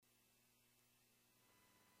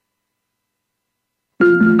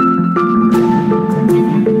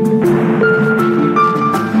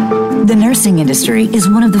nursing industry is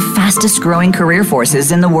one of the fastest growing career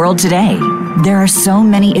forces in the world today. There are so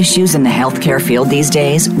many issues in the healthcare field these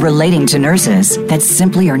days relating to nurses that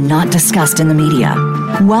simply are not discussed in the media.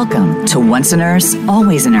 Welcome to Once a Nurse,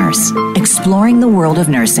 Always a Nurse, exploring the world of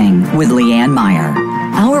nursing with Leanne Meyer.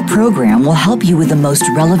 Our program will help you with the most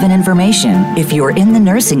relevant information if you're in the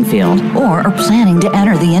nursing field or are planning to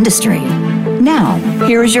enter the industry. Now,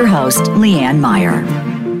 here is your host, Leanne Meyer.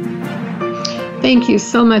 Thank you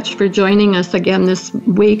so much for joining us again this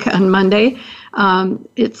week on Monday.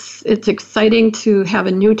 It's exciting to have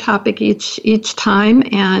a new topic each time,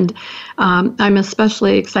 and I'm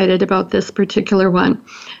especially excited about this particular one.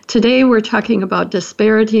 Today we're talking about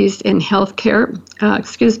disparities in healthcare,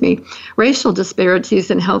 racial disparities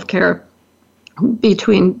in healthcare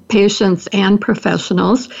between patients and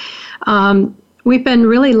professionals. We've been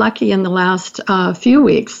really lucky in the last few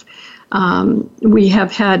weeks. We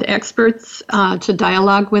have had experts to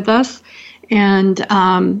dialogue with us, and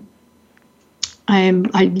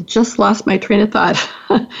I just lost my train of thought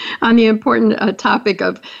on the important topic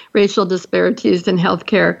of racial disparities in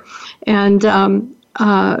healthcare. And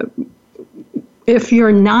if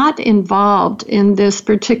you're not involved in this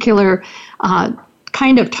particular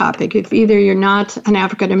kind of topic, if either you're not an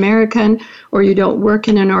African American or you don't work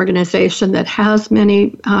in an organization that has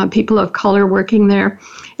many people of color working there,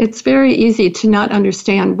 it's very easy to not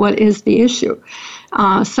understand what is the issue.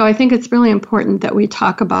 So I think it's really important that we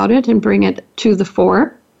talk about it and bring it to the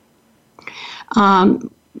fore.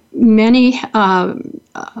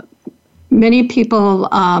 Many people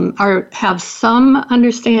have some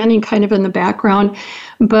understanding kind of in the background,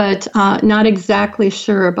 but not exactly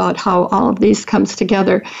sure about how all of these comes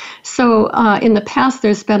together. So in the past,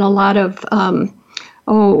 there's been a lot of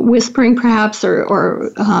whispering perhaps,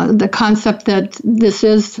 or the concept that this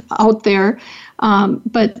is out there,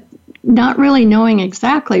 but not really knowing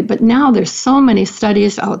exactly. But now there's so many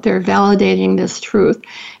studies out there validating this truth,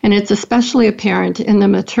 and it's especially apparent in the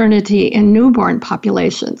maternity and newborn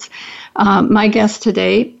populations. My guest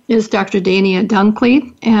today is Dr. Daihnia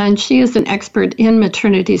Dunkley, and she is an expert in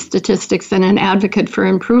maternity statistics and an advocate for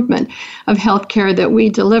improvement of healthcare that we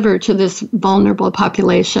deliver to this vulnerable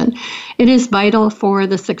population. It is vital for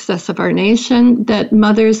the success of our nation that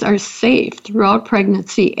mothers are safe throughout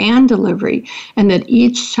pregnancy and delivery, and that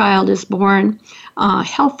each child is born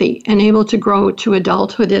healthy and able to grow to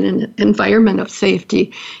adulthood in an environment of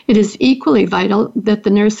safety. It is equally vital that the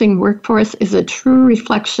nursing workforce is a true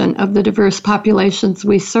reflection of the diverse populations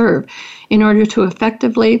we serve in order to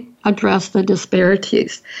effectively address the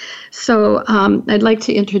disparities. So I'd like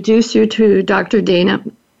to introduce you to Dr. Daihnia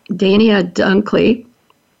Dunkley.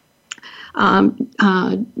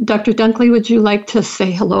 Dr. Dunkley, would you like to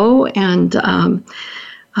say hello and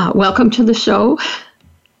welcome to the show?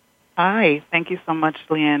 Hi, thank you so much,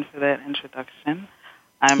 Leanne, for that introduction.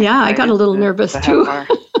 I got a little nervous too. Have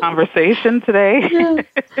our conversation today.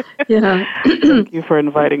 Yeah. Thank you for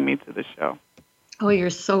inviting me to the show. Oh,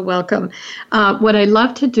 you're so welcome. What I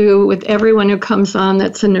love to do with everyone who comes on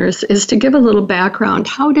that's a nurse is to give a little background.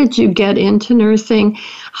 How did you get into nursing?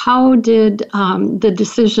 How did the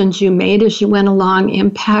decisions you made as you went along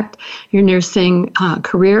impact your nursing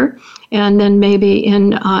career? And then maybe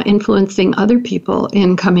in influencing other people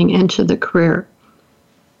in coming into the career?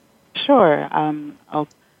 Sure. I'll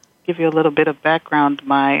give you a little bit of background.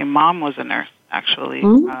 My mom was a nurse, actually.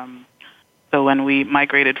 Mm-hmm. So when we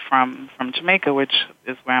migrated from Jamaica, which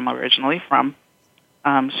is where I'm originally from,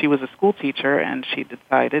 she was a school teacher, and she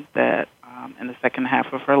decided that in the second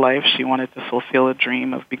half of her life, she wanted to fulfill a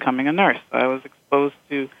dream of becoming a nurse. So I was exposed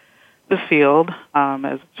to the field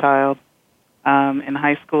as a child. In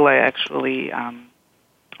high school, I actually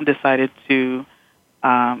decided to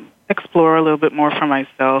explore a little bit more for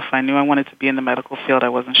myself. I knew I wanted to be in the medical field. I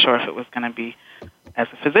wasn't sure if it was going to be as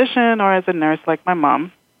a physician or as a nurse like my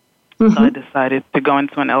mom. Mm-hmm. So I decided to go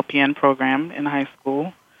into an LPN program in high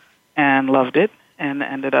school and loved it, and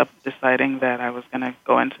ended up deciding that I was going to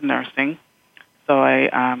go into nursing. So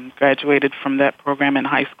I graduated from that program in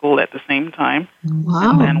high school at the same time.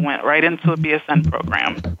 Wow. And then went right into a BSN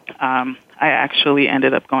program. I actually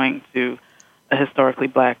ended up going to a historically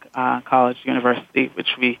black college university,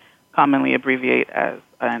 which we commonly abbreviate as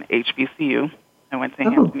an HBCU. I went to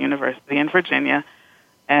Hampton University in Virginia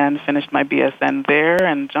and finished my BSN there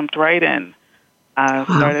and jumped right in.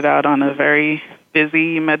 Started out on a very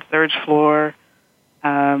busy med-surg floor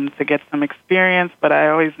to get some experience, but I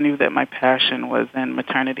always knew that my passion was in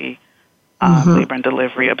maternity, labor and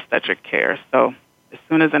delivery, obstetric care. So as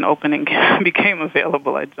soon as an opening became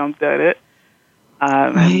available, I jumped at it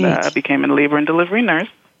and became a labor and delivery nurse.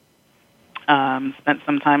 Spent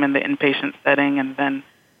some time in the inpatient setting and then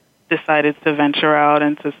decided to venture out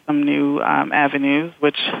into some new avenues,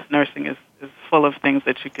 which nursing is full of things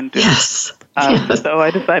that you can do. Yes. So I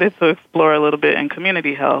decided to explore a little bit in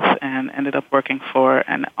community health and ended up working for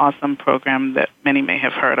an awesome program that many may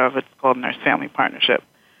have heard of. It's called Nurse-Family Partnership,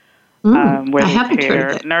 where they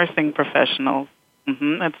pair nursing professionals.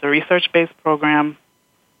 It's a research-based program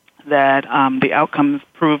that the outcomes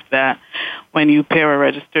proved that when you pair a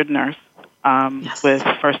registered nurse with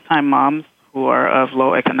first-time moms who are of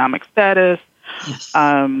low economic status,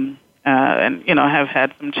 and have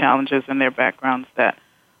had some challenges in their backgrounds, that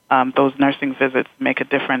those nursing visits make a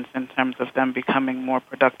difference in terms of them becoming more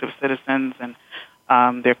productive citizens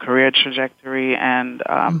and their career trajectory and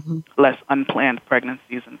less unplanned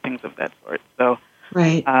pregnancies and things of that sort. So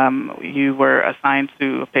you were assigned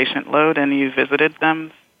to a patient load and you visited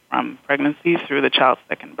them from pregnancy through the child's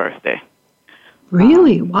second birthday.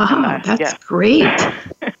 Really? Wow, that's great.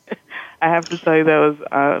 I have to tell you, that was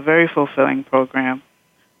a very fulfilling program.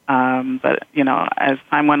 But, as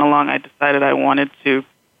time went along, I decided I wanted to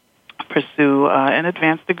pursue an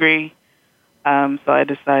advanced degree. So I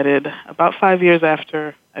decided about 5 years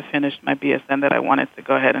after I finished my BSN that I wanted to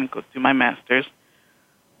go ahead and go do my master's.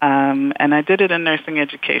 And I did it in nursing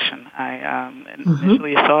education. I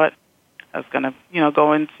initially thought I was going to,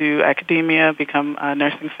 go into academia, become a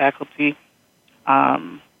nursing faculty.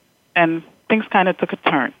 And things kind of took a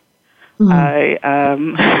turn. I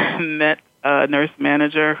met a nurse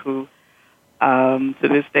manager who, to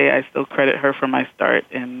this day, I still credit her for my start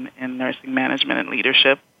in nursing management and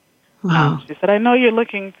leadership. Wow. She said, I know you're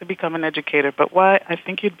looking to become an educator, but why? I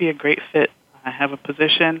think you'd be a great fit. I have a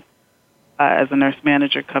position as a nurse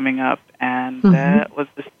manager coming up, and that was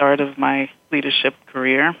the start of my leadership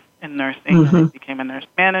career in nursing. I became a nurse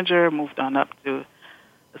manager, moved on up to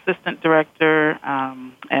assistant director,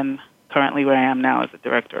 and currently where I am now is a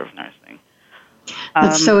director of nursing.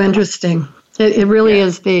 That's so interesting. It really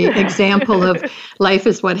is the example of life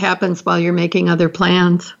is what happens while you're making other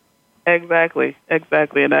plans. Exactly.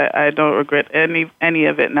 And I don't regret any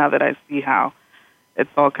of it now that I see how it's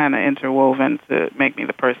all kind of interwoven to make me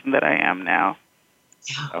the person that I am now.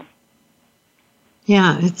 Yeah. So.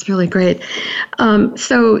 Yeah, it's really great.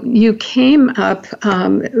 So you came up,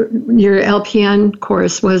 your LPN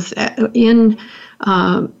course was in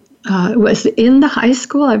the high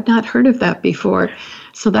school? I've not heard of that before.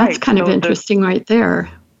 So that's kind of interesting right there.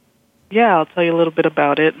 Yeah, I'll tell you a little bit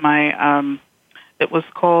about it. It was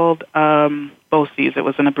called BOCES. It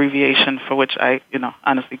was an abbreviation for which I,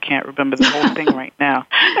 honestly can't remember the whole thing right now.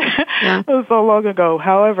 It was so long ago.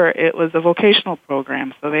 However, it was a vocational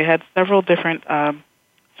program, so they had several different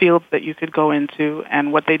fields that you could go into,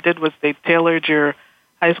 and what they did was they tailored your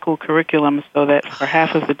high school curriculum so that for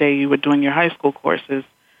half of the day you were doing your high school courses,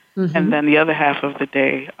 and then the other half of the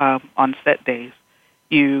day, on set days,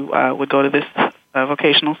 you would go to this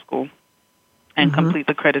vocational school and complete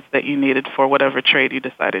the credits that you needed for whatever trade you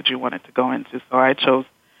decided you wanted to go into. So I chose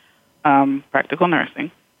practical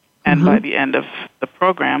nursing, and by the end of the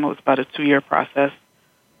program, it was about a 2-year process,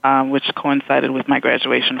 which coincided with my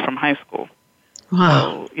graduation from high school.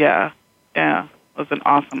 Wow. So, yeah, it was an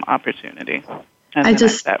awesome opportunity. And I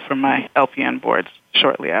sat for my LPN boards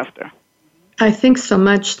shortly after. I think so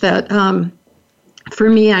much that for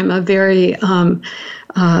me, I'm a very,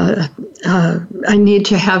 I need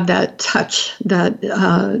to have that touch, that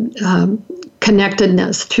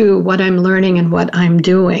connectedness to what I'm learning and what I'm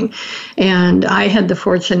doing. And I had the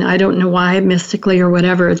fortune, I don't know why, mystically or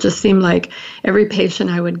whatever, it just seemed like every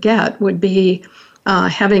patient I would get would be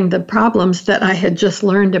having the problems that I had just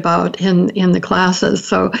learned about in the classes.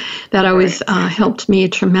 So that always helped me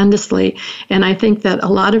tremendously. And I think that a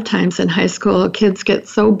lot of times in high school, kids get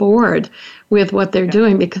so bored with what they're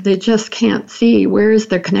doing because they just can't see where is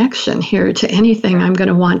their connection here to anything I'm going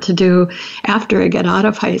to want to do after I get out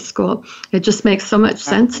of high school. It just makes so much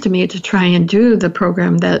sense to me to try and do the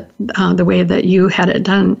program that the way that you had it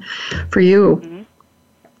done for you.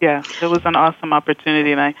 Yeah, it was an awesome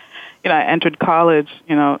opportunity, and I entered college,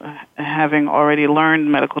 having already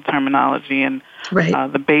learned medical terminology and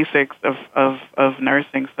the basics of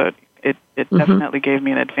nursing. So it definitely gave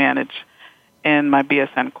me an advantage in my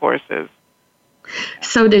BSN courses.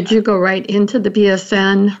 So did you go right into the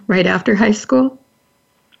BSN right after high school?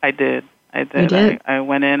 I did. You did? I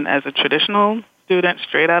went in as a traditional student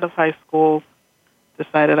straight out of high school,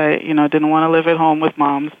 decided I, didn't want to live at home with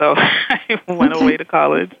mom, so I went away to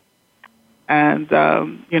college. And,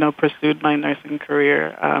 pursued my nursing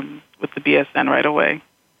career with the BSN right away.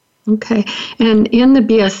 Okay. And in the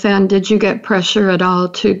BSN, did you get pressure at all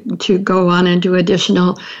to go on and do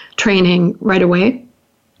additional training right away?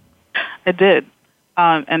 I did.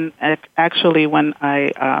 Actually, when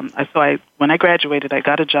I graduated, I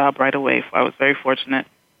got a job right away. I was very fortunate.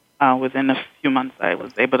 Within a few months, I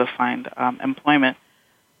was able to find employment,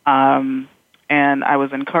 and I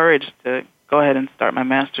was encouraged to go ahead and start my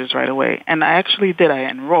master's right away. And I actually did. I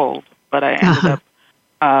enrolled, but I ended up.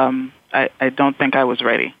 I don't think I was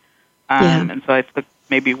ready, and so I took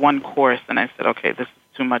maybe one course, and I said, okay, this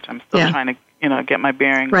is too much. I'm still trying to get my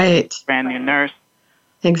bearings. Right. Brand new nurse.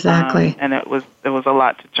 Exactly. And it was a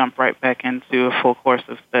lot to jump right back into a full course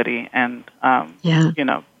of study and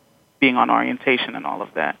being on orientation and all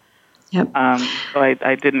of that. Yep. So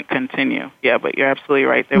I didn't continue. Yeah, but you're absolutely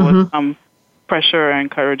right. There was some pressure or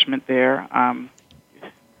encouragement there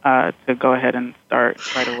to go ahead and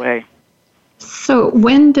start right away. So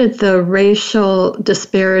when did the racial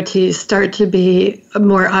disparities start to be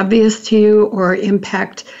more obvious to you or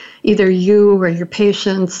impact either you or your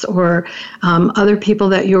patients or other people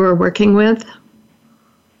that you were working with?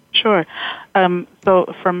 Sure.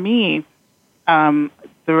 So for me, the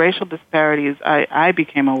racial disparities I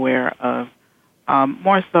became aware of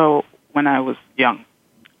more so when I was young.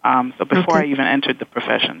 So before I even entered the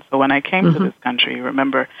profession. So when I came to this country,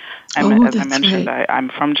 remember, as I mentioned, right. I'm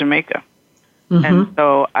from Jamaica. And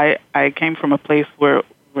so I came from a place where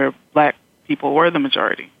black people were the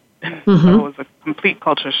majority. So it was a complete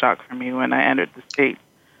culture shock for me when I entered the States.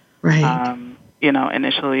 Right.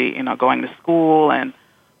 Initially, going to school, and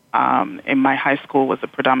in my high school was a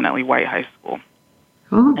predominantly white high school.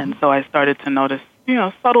 Oh. And so I started to notice,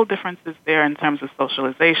 subtle differences there in terms of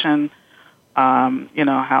socialization,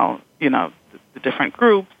 how, the different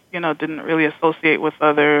groups, didn't really associate with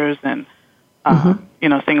others and,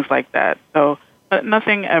 things like that. So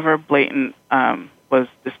nothing ever blatant was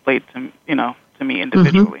displayed to me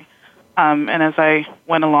individually. And as I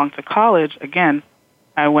went along to college, again,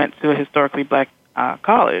 I went to a historically black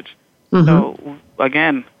college. So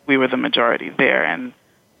again, we were the majority there. And,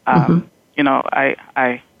 I'm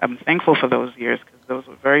thankful for those years because those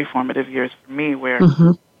were very formative years for me where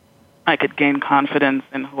I could gain confidence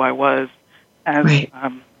in who I was as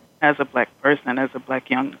a black person, as a black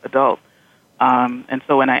young adult. And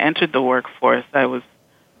so when I entered the workforce, I was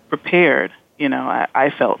prepared.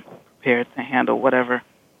 I felt prepared to handle whatever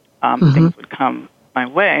things would come my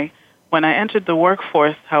way. When I entered the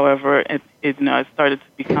workforce, however, it started to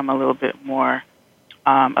become a little bit more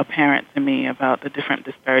apparent to me about the different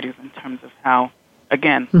disparities in terms of how,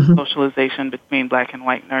 again, socialization between black and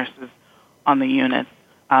white nurses on the units,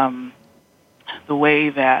 the way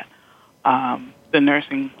that the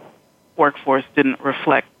nursing workforce didn't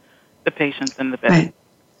reflect the patients in the bed. Right.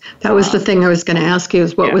 That was the thing I was going to ask you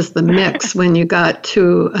is what was the mix when you got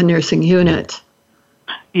to a nursing unit?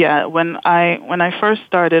 Yeah, when I first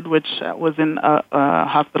started, which was in a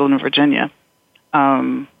hospital in Virginia,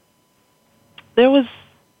 there was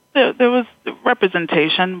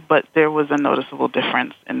representation, but there was a noticeable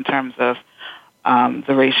difference in terms of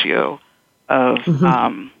the ratio of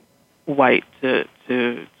white to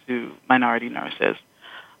minority nurses.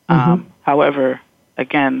 However,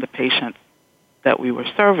 again, the patients that we were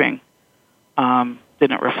serving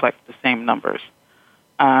didn't reflect the same numbers.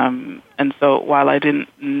 And so while I didn't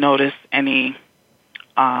notice any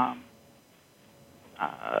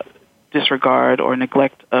disregard or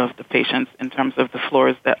neglect of the patients in terms of the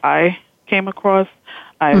floors that I came across,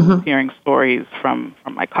 I was hearing stories from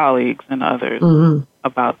my colleagues and others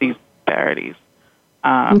about these disparities.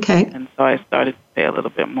 And so I started to pay a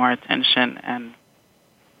little bit more attention. And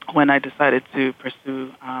when I decided to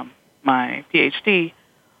pursue my PhD,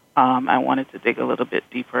 I wanted to dig a little bit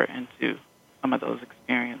deeper into some of those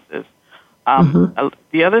experiences.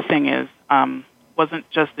 The other thing is, wasn't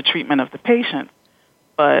just the treatment of the patients,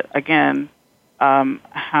 but again,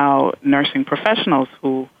 how nursing professionals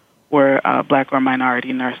who were black or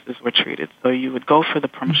minority nurses were treated. So you would go for the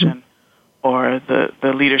promotion or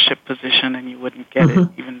the leadership position and you wouldn't get it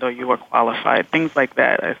even though you were qualified. Things like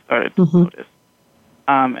that I started to notice.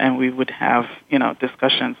 And we would have,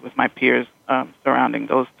 discussions with my peers surrounding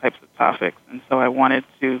those types of topics. And so I wanted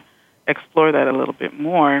to explore that a little bit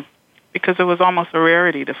more because it was almost a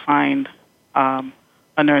rarity to find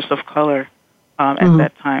a nurse of color at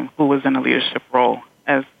that time who was in a leadership role.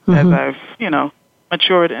 As I've,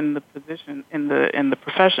 matured in the position, in the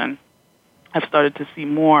profession, I've started to see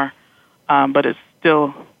more, but it's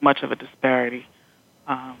still much of a disparity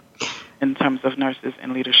in terms of nurses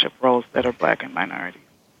in leadership roles that are black and minority.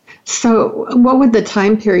 So what would the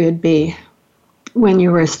time period be when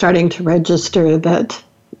you were starting to register that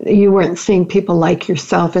you weren't seeing people like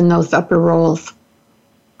yourself in those upper roles?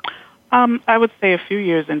 I would say a few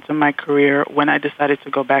years into my career when I decided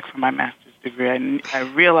to go back for my master's degree, I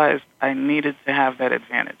realized I needed to have that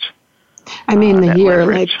advantage. I mean, the year,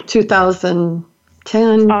 leverage. like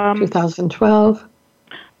 2010, 2012?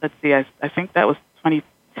 Let's see, I think that was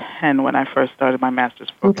 2010 when I first started my master's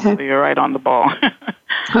program, so you're right on the ball.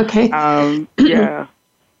 Okay. Yeah.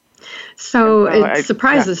 So it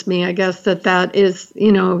surprises me, I guess, that is,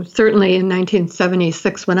 certainly in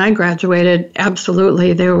 1976 when I graduated,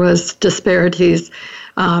 absolutely there was disparities,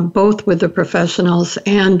 both with the professionals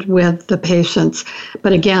and with the patients.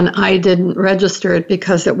 But again, I didn't register it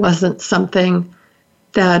because it wasn't something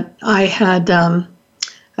that I had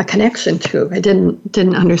a connection to. I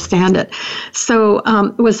didn't understand it. So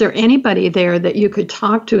was there anybody there that you could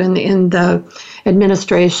talk to in the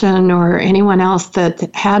administration or anyone else that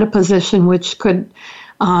had a position which could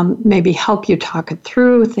maybe help you talk it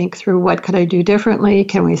through, think through what could I do differently?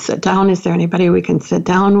 Can we sit down? Is there anybody we can sit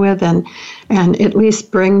down with and at least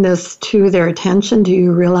bring this to their attention? Do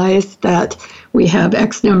you realize that we have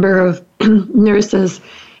X number of nurses,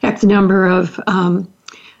 X number of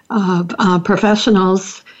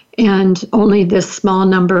professionals, and only this small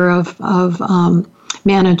number of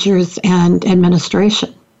managers and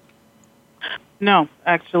administration? No,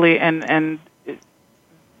 actually, and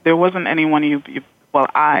there wasn't anyone well,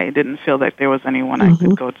 I didn't feel that there was anyone I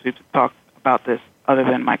could go to talk about this other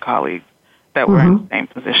than my colleagues that were in the same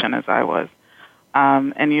position as I was.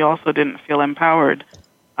 And you also didn't feel empowered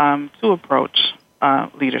to approach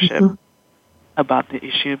leadership about the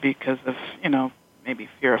issue because of, maybe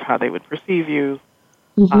fear of how they would perceive you,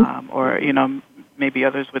 or, maybe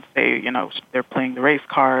others would say, they're playing the race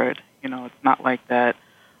card, it's not like that.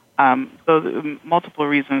 So multiple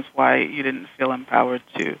reasons why you didn't feel empowered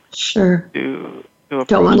to approach.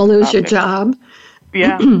 Don't want to lose your job.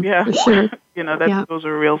 Yeah. For sure. Those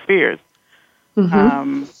are real fears.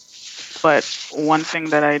 But one thing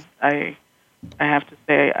that I have to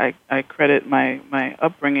say, I credit my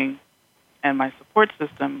upbringing and my support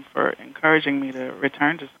system for encouraging me to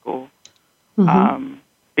return to school,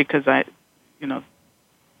 because that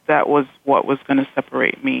was what was going to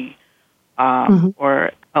separate me,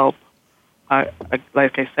 or help,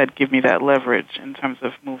 like I said, give me that leverage in terms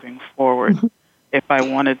of moving forward if I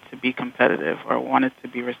wanted to be competitive or wanted to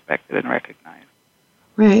be respected and recognized.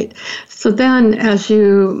 Right. So then as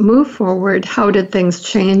you move forward, how did things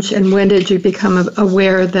change, and when did you become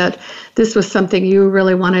aware that this was something you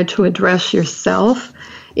really wanted to address yourself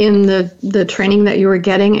in the training that you were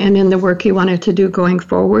getting and in the work you wanted to do going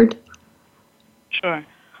forward? Sure.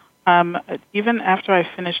 Even after I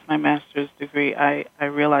finished my master's degree, I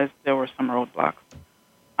realized there were some roadblocks.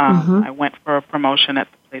 I went for a promotion at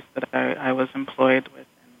the place that I was employed with,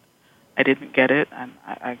 and I didn't get it, and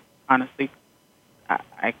I honestly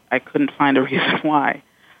I couldn't find a reason why.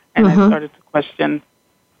 And I started to question,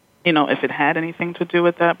 if it had anything to do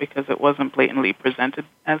with that, because it wasn't blatantly presented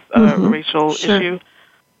as a racial issue.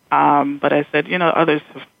 But I said, others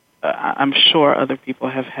have, I'm sure other people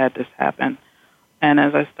have had this happen. And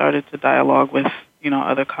as I started to dialogue with,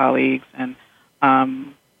 other colleagues, and,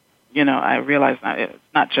 I realized it's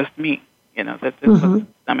not just me, that this was a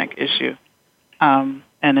systemic issue, and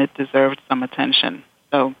it deserved some attention.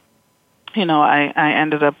 So, I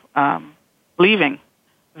ended up leaving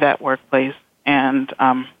that workplace, and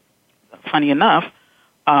funny enough,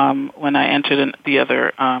 when I entered the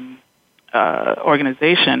other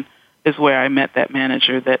organization is where I met that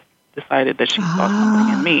manager that decided that she saw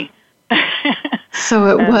something in me. So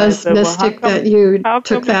it was mystic that you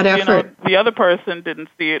took that effort. The other person didn't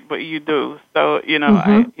see it, but you do. So,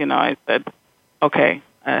 I said, okay,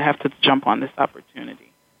 I have to jump on this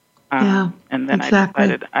opportunity. And then exactly. I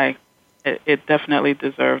decided it definitely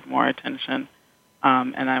deserved more attention,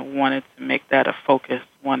 and I wanted to make that a focus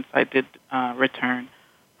once I did return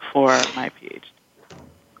for my PhD.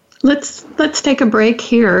 Let's take a break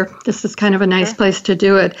here. This is kind of a nice place to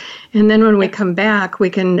do it. And then when we come back,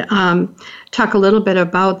 we can talk a little bit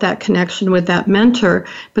about that connection with that mentor,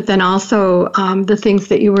 but then also the things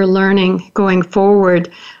that you were learning going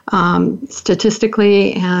forward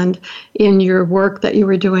statistically and in your work that you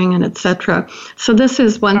were doing, and et cetera. So this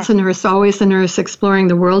is Once a Nurse, Always a Nurse, Exploring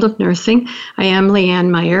the World of Nursing. I am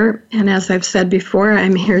Leanne Meyer, and as I've said before,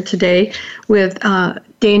 I'm here today with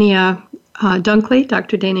Daihnia Dunkley,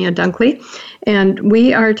 Dr. Daihnia Dunkley, and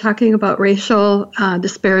we are talking about racial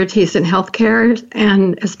disparities in healthcare,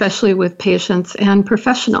 and especially with patients and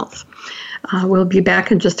professionals. We'll be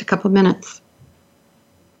back in just a couple of minutes.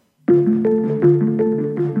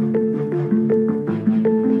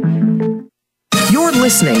 You're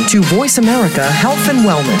listening to Voice America Health and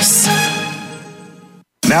Wellness.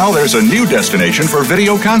 Now there's a new destination for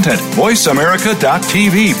video content,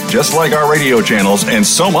 voiceamerica.tv. Just like our radio channels and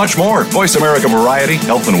so much more. Voice America Variety,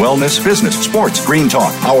 Health and Wellness, Business, Sports, Green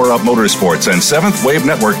Talk, Power Up Motorsports, and Seventh Wave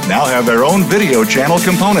Network now have their own video channel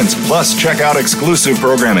components. Plus, check out exclusive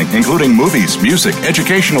programming, including movies, music,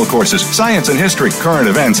 educational courses, science and history, current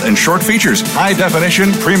events, and short features.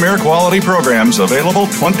 High-definition, premier quality programs available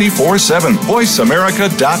 24/7.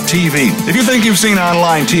 VoiceAmerica.tv. If you think you've seen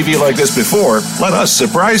online TV like this before, let us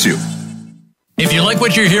surprise you. If you like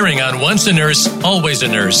what you're hearing on Once a Nurse, Always a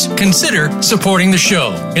Nurse, consider supporting the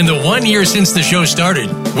show. In the 1 year since the show started,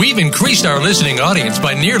 we've increased our listening audience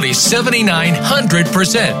by nearly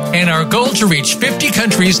 7,900%, and our goal to reach 50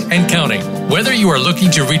 countries and counting. Whether you are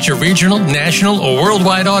looking to reach a regional, national, or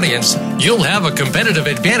worldwide audience, you'll have a competitive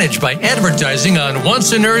advantage by advertising on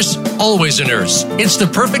Once a Nurse, Always a Nurse. It's the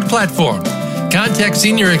perfect platform. Contact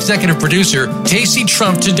Senior Executive Producer Tacey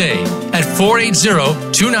Trump today at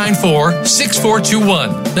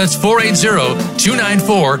 480-294-6421. That's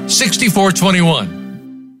 480-294-6421.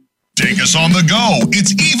 Take us on the go.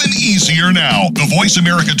 It's even easier now. The Voice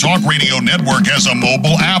America Talk Radio Network has a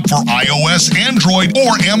mobile app for iOS, Android,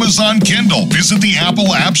 or Amazon Kindle. Visit the Apple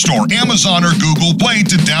App Store, Amazon, or Google Play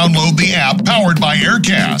to download the app powered by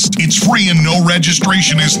Aircast. It's free and no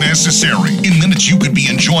registration is necessary. In minutes, you could be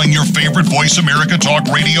enjoying your favorite Voice America Talk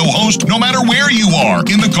Radio host no matter where you are,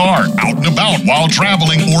 in the car, out and about, while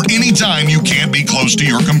traveling, or anytime you can't be close to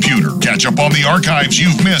your computer. Catch up on the archives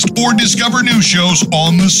you've missed or discover new shows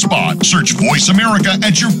on the spot. Search Voice America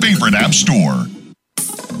at your favorite app store.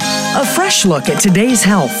 A fresh look at today's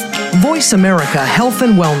health. Voice America Health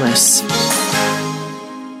and Wellness.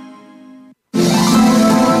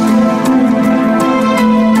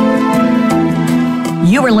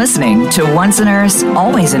 You are listening to Once a Nurse,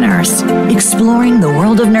 Always a Nurse, exploring the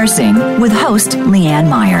world of nursing with host Leanne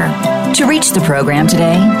Meyer. To reach the program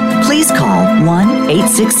today, please call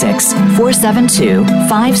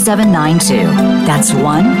 1-866-472-5792. That's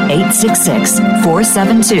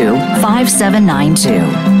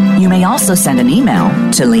 1-866-472-5792. You may also send an email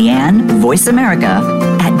to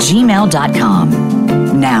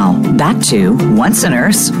leannevoiceamerica@gmail.com. Now, back to Once a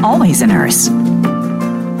Nurse, Always a Nurse.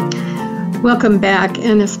 Welcome back,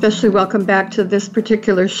 and especially welcome back to this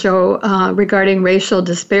particular show regarding racial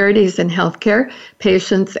disparities in healthcare,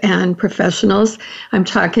 patients, and professionals. I'm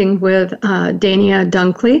talking with Daihnia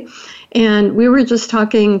Dunkley, and we were just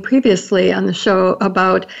talking previously on the show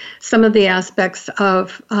about some of the aspects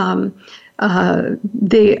of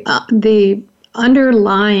the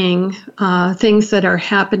underlying things that are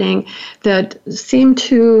happening that seem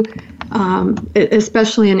to,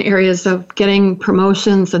 especially in areas of getting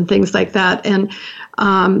promotions and things like that. And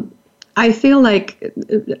I feel like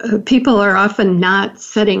people are often not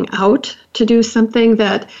setting out to do something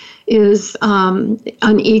that is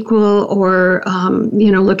unequal or,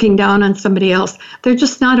 looking down on somebody else. They're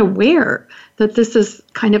just not aware that this is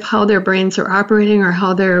kind of how their brains are operating or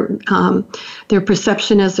how their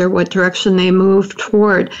perception is or what direction they move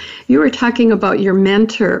toward. You were talking about your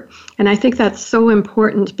mentor, and I think that's so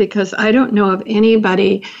important because I don't know of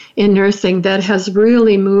anybody in nursing that has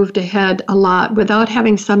really moved ahead a lot without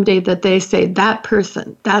having somebody that they say, that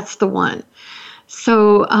person, that's the one.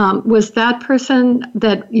 So was that person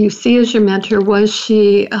that you see as your mentor, was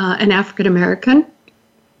she an African American?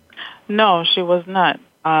 No, she was not.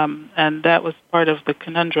 And that was part of the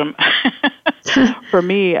conundrum. For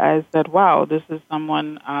me, I said, wow, this is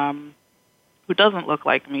someone who doesn't look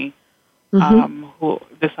like me, who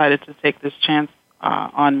decided to take this chance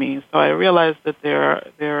on me. So I realized that there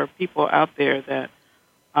are people out there that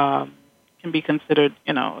can be considered,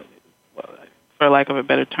 for lack of a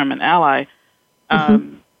better term, an ally,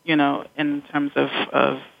 in terms of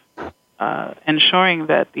ensuring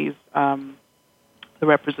that these the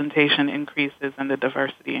representation increases and the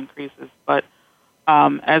diversity increases. But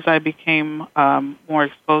as I became more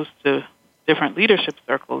exposed to different leadership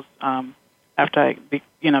circles, after I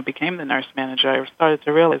became the nurse manager, I started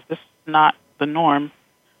to realize this is not the norm.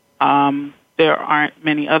 There aren't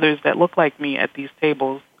many others that look like me at these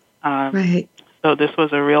tables. Right. So this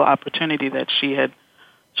was a real opportunity that she had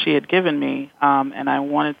given me, and I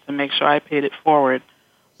wanted to make sure I paid it forward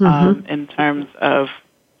in terms of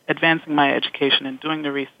advancing my education and doing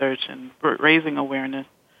the research and raising awareness,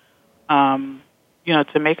 to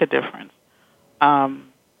make a difference.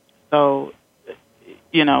 So,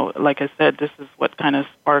 like I said, this is what kind of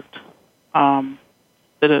sparked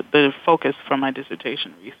the focus for my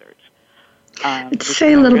dissertation research.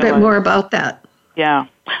 Say a little bit more about that. Yeah.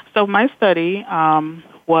 So my study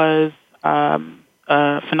was a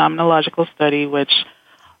phenomenological study which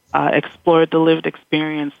explored the lived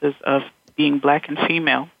experiences of being black and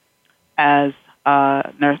female as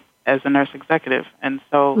a nurse executive. And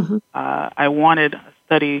so I wanted a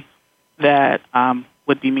study that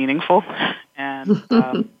would be meaningful and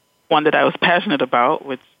one that I was passionate about,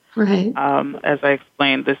 which, as I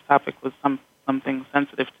explained, this topic was something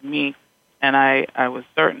sensitive to me, and I was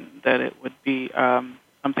certain that it would be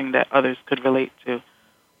something that others could relate to.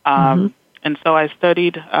 And so I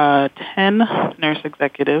studied 10 nurse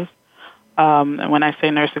executives. And when I say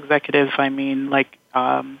nurse executive, I mean like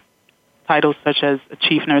titles such as a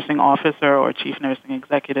chief nursing officer or chief nursing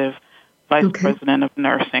executive, vice president of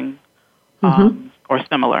nursing, or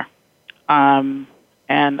similar. And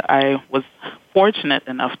I was fortunate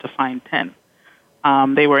enough to find 10.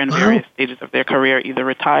 They were in various stages of their career, either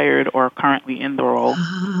retired or currently in the role.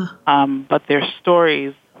 But their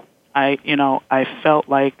stories, I felt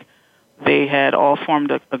like they had all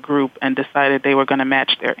formed a group and decided they were going to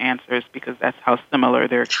match their answers because that's how similar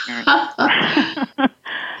their experiences were.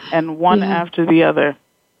 And one after the other,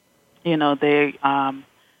 they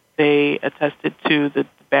attested to the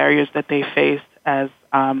barriers that they faced as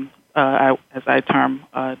I term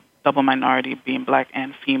double minority, being black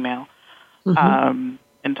and female, in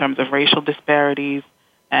terms of racial disparities,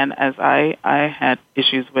 and as I had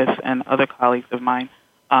issues with, and other colleagues of mine,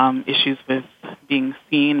 issues with being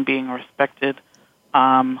seen, being respected,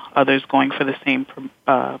 others going for the same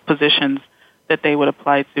positions that they would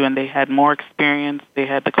apply to, and they had more experience, they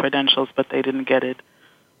had the credentials, but they didn't get it.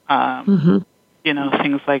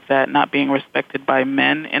 Things like that, not being respected by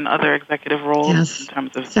men in other executive roles in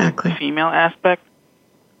terms of the female aspect.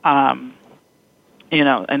 And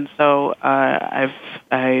so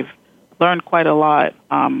I've learned quite a lot.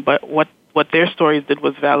 But what their stories did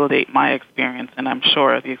was validate my experience, and I'm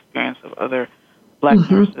sure the experience of other black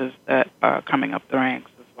nurses that are coming up the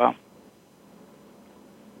ranks as well.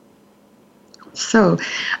 So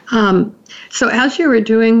as you were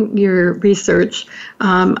doing your research,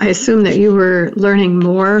 I assume that you were learning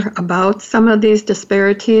more about some of these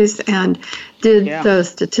disparities, and did the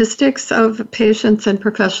statistics of patients and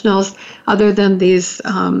professionals, other than these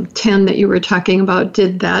 10 that you were talking about,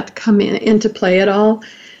 did that come into play at all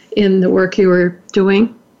in the work you were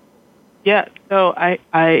doing? Yeah, so I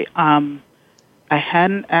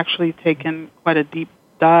hadn't actually taken quite a deep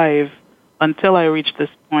dive until I reached this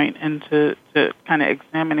point into kind of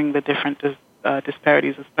examining the different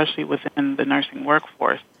disparities, especially within the nursing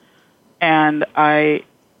workforce. And I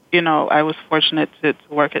was fortunate to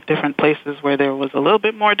work at different places where there was a little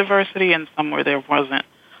bit more diversity and some where there wasn't.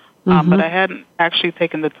 But I hadn't actually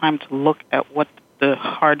taken the time to look at what the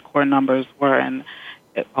hardcore numbers were, and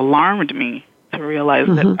it alarmed me to realize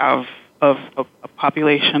that of a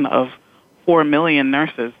population of 4 million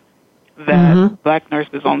nurses, that black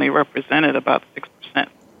nurses only represented about 6%.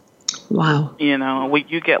 Wow.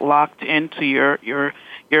 You get locked into your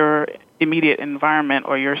immediate environment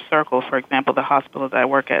or your circle. For example, the hospital that I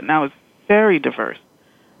work at now is very diverse.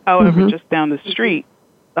 However, just down the street,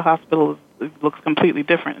 the hospital looks completely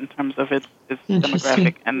different in terms of its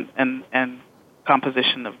demographic and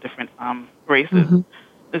composition of different races.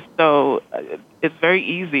 So it's very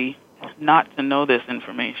easy not to know this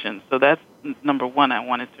information. So that's number one. I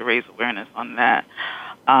wanted to raise awareness on that.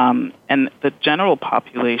 And the general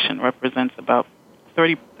population represents about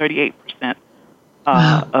 38%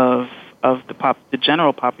 of the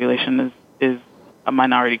general population is a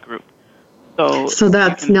minority group. So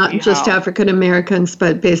that's not just African Americans,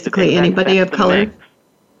 but basically anybody of color?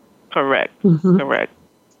 Correct. Correct.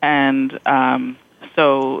 And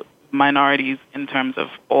so minorities in terms of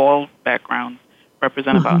all backgrounds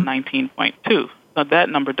represent about 19.2. So that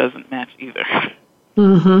number doesn't match either.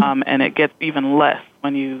 And it gets even less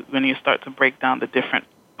when you start to break down the different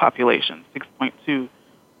populations. 6.2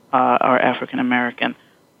 are African American,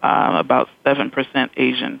 about 7%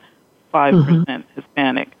 Asian, 5%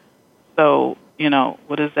 Hispanic. So,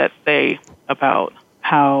 what does that say about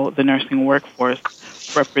how the nursing workforce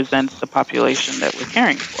represents the population that we're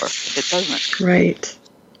caring for? It doesn't. Right.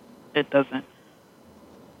 It doesn't.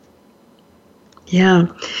 Yeah.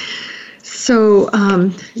 So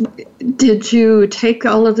did you take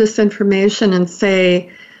all of this information and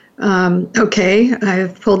say, okay,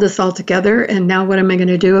 I've pulled this all together, and now what am I going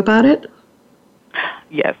to do about it?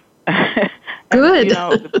 Yes. Good.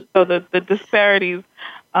 So the disparities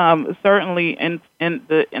certainly in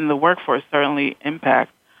the workforce certainly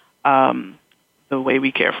impact the way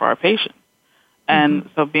we care for our patients. And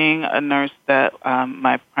so being a nurse that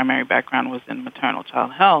my primary background was in maternal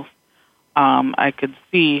child health, I could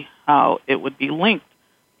see how it would be linked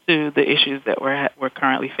to the issues that we're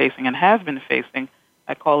currently facing and have been facing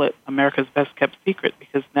I call it America's best kept secret,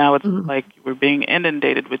 because now it's like we're being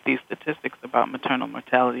inundated with these statistics about maternal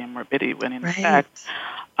mortality and morbidity, when in fact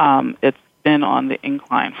it's been on the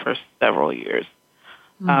incline for several years.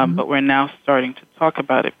 But we're now starting to talk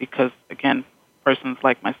about it because, again, persons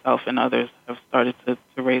like myself and others have started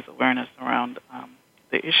to raise awareness around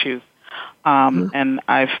the issues. And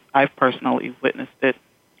I've personally witnessed it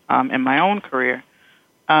in my own career.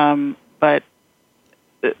 But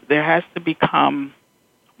there has to become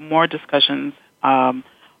more discussions,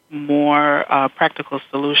 more practical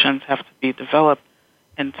solutions have to be developed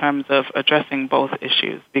in terms of addressing both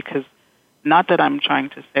issues, because not that I'm trying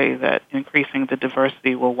to say that increasing the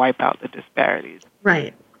diversity will wipe out the disparities.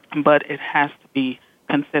 Right. But it has to be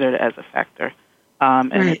considered as a factor.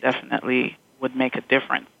 And it definitely would make a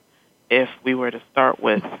difference if we were to start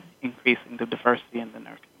with increasing the diversity in the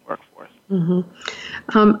nursing workforce.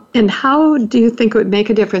 And how do you think it would make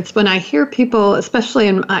a difference? When I hear people, especially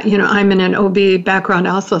in, I'm in an OB background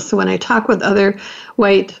also, so when I talk with other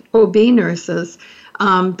white OB nurses,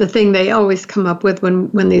 the thing they always come up with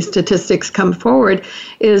when these statistics come forward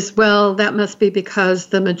is, well, that must be because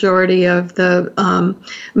the majority of the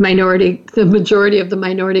minority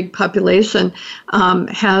population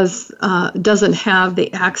doesn't have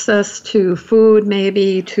the access to food,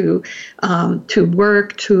 maybe to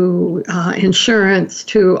work, to insurance,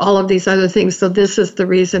 to all of these other things. So this is the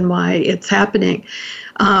reason why it's happening.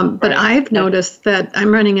 But I've noticed that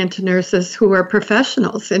I'm running into nurses who are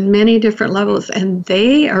professionals in many different levels, and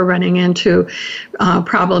they are running into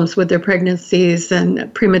problems with their pregnancies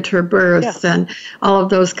and premature births and all of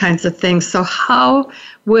those kinds of things. So how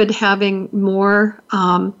would having more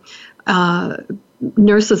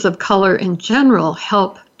nurses of color in general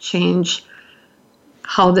help change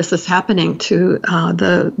how this is happening to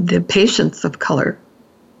the patients of color?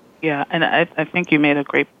 Yeah, and I think you made a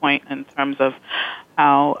great point in terms of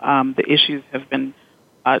how the issues have been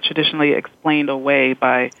traditionally explained away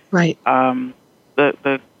by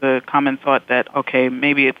the common thought that, okay,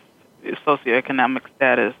 maybe it's socioeconomic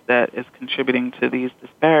status that is contributing to these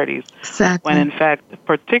disparities. Exactly. When in fact,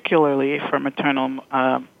 particularly for maternal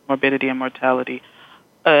morbidity and mortality,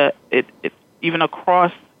 it even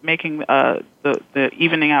across making the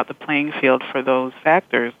evening out the playing field for those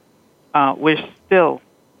factors, we're still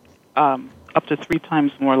up to 3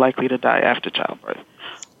 times more likely to die after childbirth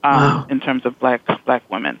in terms of black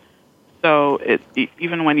women. So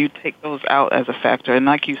even when you take those out as a factor, and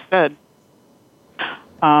like you said,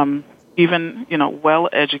 even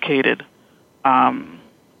well-educated,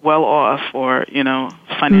 well-off, or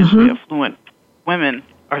financially affluent women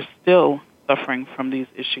are still suffering from these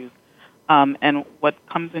issues. And what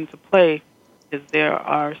comes into play is there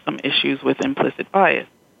are some issues with implicit bias.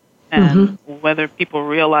 And whether people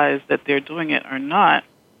realize that they're doing it or not,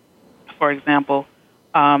 for example,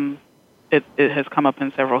 it has come up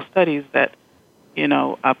in several studies that,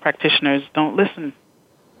 practitioners don't listen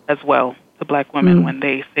as well to black women when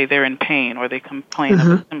they say they're in pain or they complain of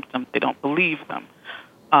a symptom. They don't believe them.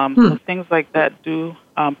 So things like that do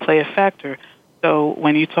play a factor. So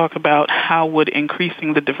when you talk about how would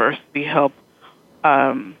increasing the diversity help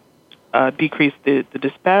decrease the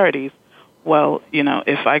disparities, well,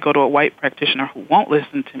 if I go to a white practitioner who won't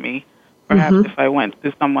listen to me, perhaps if I went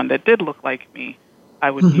to someone that did look like me, I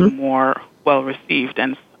would be more well received,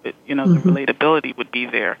 and the relatability would be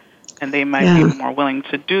there, and they might be more willing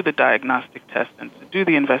to do the diagnostic test and to do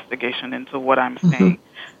the investigation into what I'm saying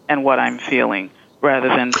and what I'm feeling, rather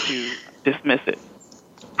than to dismiss it.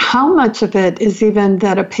 How much of it is even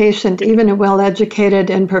that a patient, even a well-educated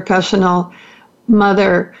and professional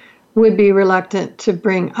mother, would be reluctant to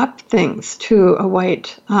bring up things to a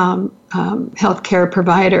white healthcare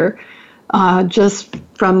provider, just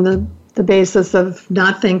from the basis of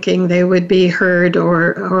not thinking they would be heard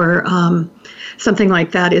or something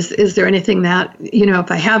like that? Is there anything that,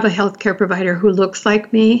 if I have a healthcare provider who looks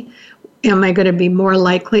like me, am I going to be more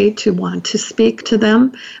likely to want to speak to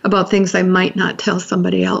them about things I might not tell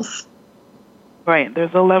somebody else? Right.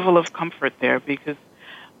 There's a level of comfort there because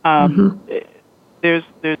there's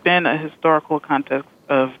been a historical context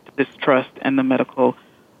of distrust in the medical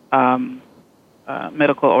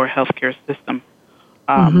or healthcare system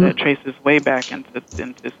that traces way back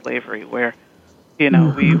into slavery, where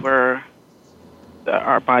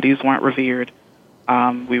our bodies weren't revered.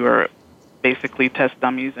 We were basically test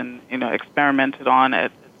dummies and experimented on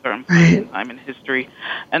at certain points in time in history,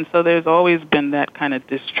 and so there's always been that kind of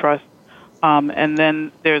distrust. And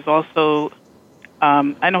then there's also,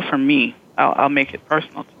 I know for me, I'll make it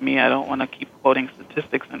personal to me. I don't want to keep quoting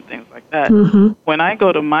statistics and things like that. When I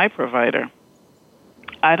go to my provider,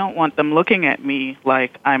 I don't want them looking at me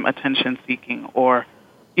like I'm attention-seeking or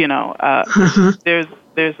there's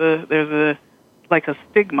a like a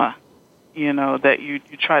stigma, that you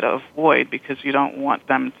try to avoid because you don't want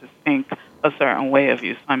them to think a certain way of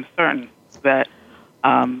you. So I'm certain that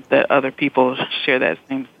that other people share that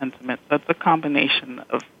same sentiment. So it's a combination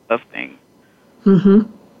of things. Mm-hmm.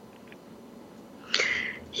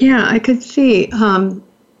 Yeah, I could see. I'm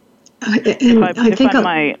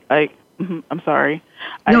sorry.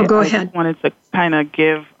 No, go I ahead. just wanted to kind of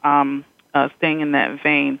give, staying in that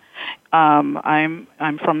vein.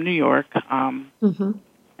 I'm from New York, and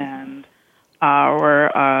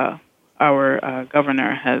our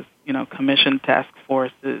governor has commissioned task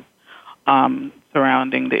forces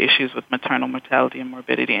surrounding the issues with maternal mortality and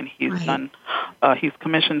morbidity, and he's he's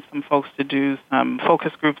commissioned some folks to do some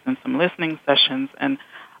focus groups and some listening sessions, and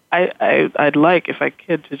I'd like, if I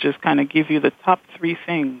could, to just kind of give you the top 3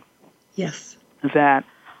 things. Yes. That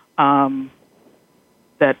and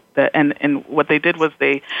what they did was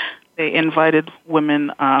they invited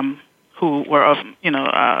women who were of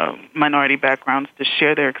minority backgrounds to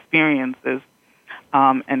share their experiences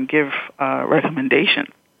and give recommendations.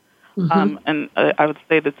 And I would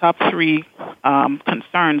say the top 3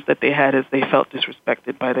 concerns that they had is they felt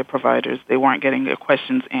disrespected by their providers. They weren't getting their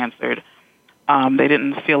questions answered. They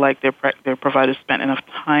didn't feel like their providers spent enough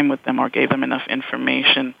time with them or gave them enough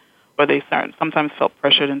information, or they sometimes felt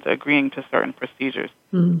pressured into agreeing to certain procedures.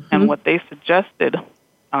 And what they suggested,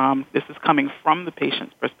 this is coming from the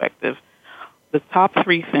patient's perspective, the top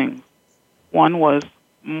 3 things. One was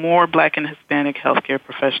more Black and Hispanic healthcare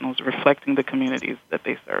professionals reflecting the communities that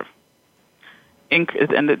they serve.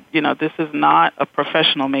 This is not a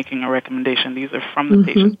professional making a recommendation. These are from the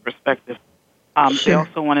patient's perspective. They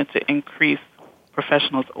also wanted to increase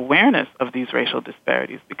professionals' awareness of these racial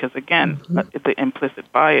disparities because, again, the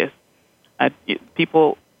implicit bias,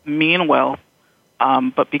 people mean well,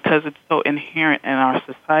 but because it's so inherent in our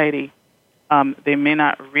society, they may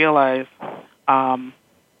not realize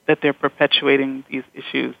that they're perpetuating these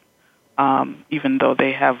issues, even though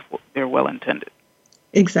they're well-intended.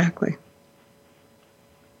 Exactly.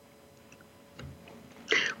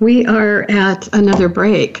 We are at another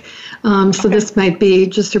break, so this might be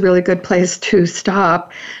just a really good place to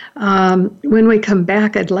stop. When we come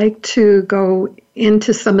back, I'd like to go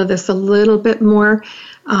into some of this a little bit more.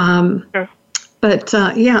 Sure. But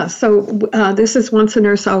so this is Once a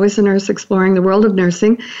Nurse, Always a Nurse, Exploring the World of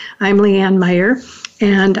Nursing. I'm Leanne Meyer,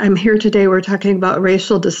 and I'm here today. We're talking about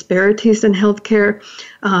racial disparities in healthcare,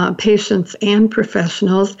 patients and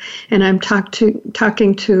professionals, and I'm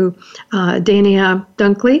talking to Daihnia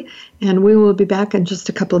Dunkley, and we will be back in just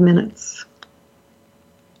a couple of minutes.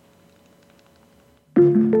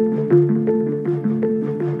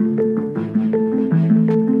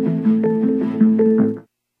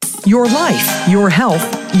 Your life, your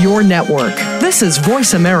health, your network. This is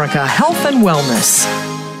Voice America Health and Wellness.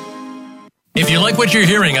 If you like what you're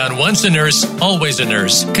hearing on Once a Nurse, Always a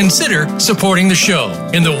Nurse, consider supporting the show.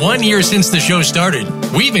 In the 1 year since the show started,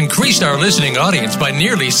 we've increased our listening audience by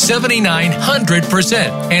nearly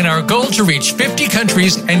 7,900%, and our goal to reach 50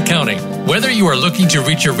 countries and counting. Whether you are looking to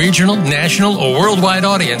reach a regional, national, or worldwide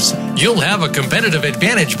audience, you'll have a competitive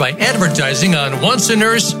advantage by advertising on Once a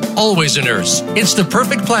Nurse, Always a Nurse. It's the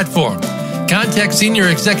perfect platform. Contact Senior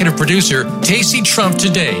Executive Producer Tacey Trump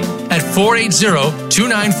today at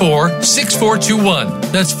 480-294-6421.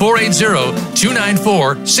 That's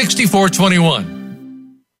 480-294-6421.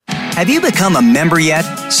 Have you become a member yet?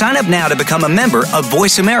 Sign up now to become a member of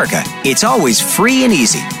Voice America. It's always free and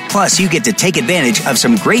easy. Plus, you get to take advantage of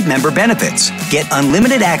some great member benefits. Get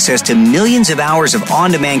unlimited access to millions of hours of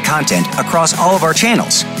on-demand content across all of our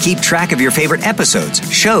channels. Keep track of your favorite episodes,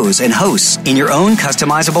 shows, and hosts in your own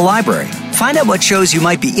customizable library. Find out what shows you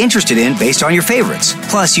might be interested in based on your favorites.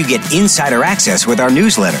 Plus, you get insider access with our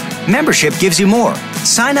newsletter. Membership gives you more.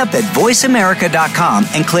 Sign up at voiceamerica.com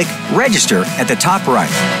and click Register at the top right.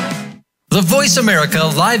 The Voice America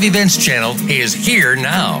Live Events channel is here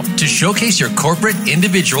now to showcase your corporate,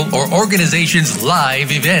 individual, or organization's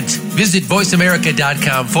live event. Visit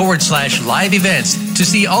voiceamerica.com/live events to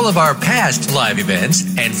see all of our past live events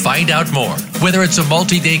and find out more. Whether it's a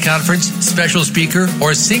multi-day conference, special speaker,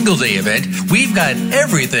 or single-day event, we've got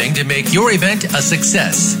everything to make your event a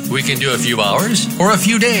success. We can do a few hours or a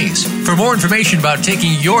few days. For more information about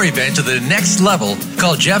taking your event to the next level,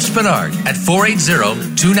 call Jeff Spinard at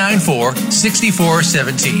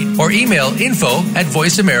 480-294-6417 or email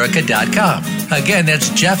info@voiceamerica.com. Again, that's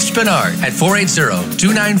Jeff Spinard at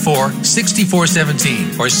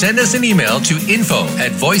 480-294-6417 or send us an email to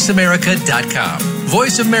info@voiceamerica.com.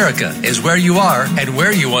 Voice America is where you are and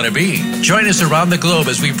where you want to be. Join us around the globe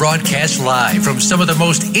as we broadcast live from some of the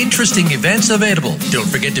most interesting events available. Don't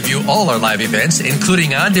forget to view all our live events,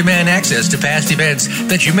 including on-demand access to past events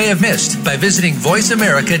that you may have missed by visiting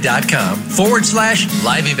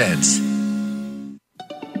voiceamerica.com/live events.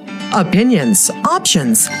 Opinions,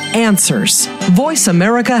 options, answers. Voice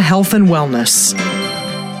America Health and Wellness.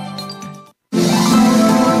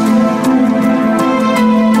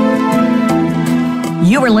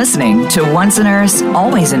 You are listening to Once a Nurse,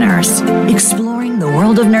 Always a Nurse, exploring the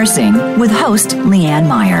world of nursing with host Leanne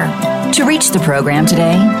Meyer. To reach the program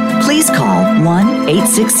today, please call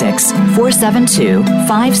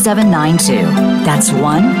 1-866-472-5792. That's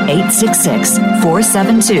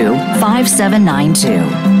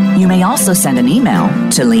 1-866-472-5792. You may also send an email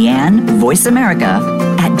to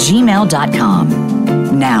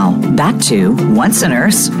leannevoiceamerica@gmail.com. Now, back to Once a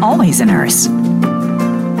Nurse, Always a Nurse.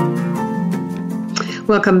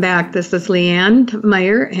 Welcome back. This is Leanne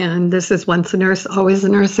Meyer, and this is Once a Nurse, Always a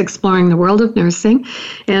Nurse, exploring the world of nursing.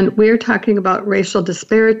 And we're talking about racial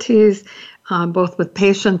disparities, both with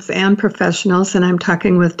patients and professionals, and I'm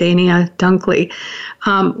talking with Daihnia Dunkley.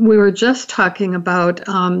 We were just talking about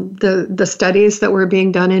the studies that were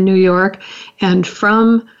being done in New York, and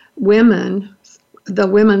from the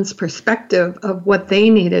women's perspective of what they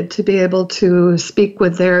needed to be able to speak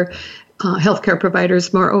with their healthcare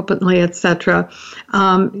providers more openly, etc.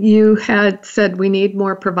 You had said we need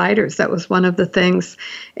more providers. That was one of the things,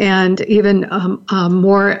 and even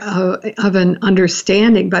more of an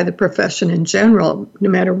understanding by the profession in general,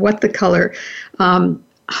 no matter what the color,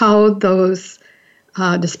 how those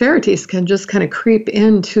disparities can just kind of creep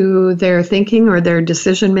into their thinking or their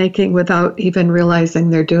decision making without even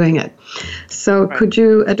realizing they're doing it. So Could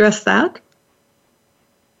you address that?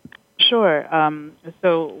 Sure.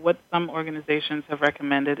 So what some organizations have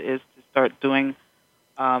recommended is to start doing,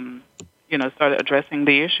 start addressing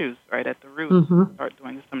the issues right at the root. Mm-hmm. Start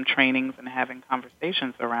doing some trainings and having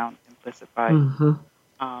conversations around implicit bias. Mm-hmm.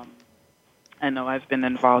 I know I've been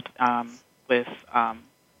involved with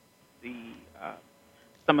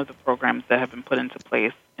some of the programs that have been put into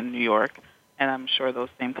place in New York, and I'm sure those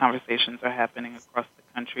same conversations are happening across the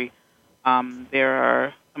country. There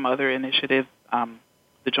are some other initiatives.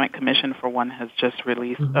 The Joint Commission, for one, has just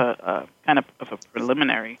released a kind of a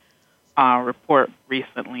preliminary report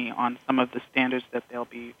recently on some of the standards that they'll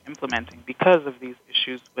be implementing because of these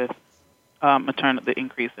issues with the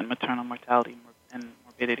increase in maternal mortality and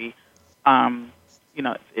morbidity.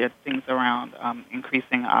 Things around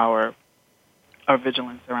increasing our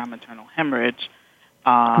vigilance around maternal hemorrhage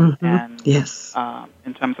and yes.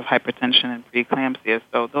 In terms of hypertension and preeclampsia.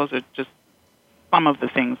 So those are just some of the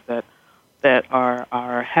things that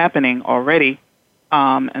are happening already,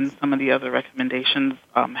 and some of the other recommendations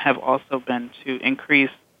have also been to increase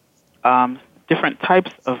different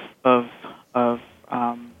types of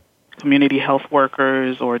community health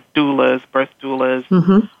workers or doulas, birth doulas,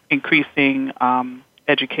 increasing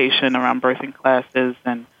education around birthing classes,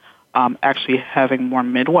 and actually having more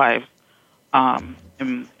midwives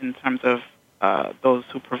in terms of those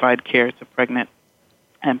who provide care to pregnant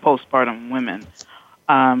and postpartum women.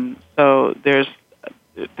 So there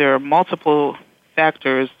are multiple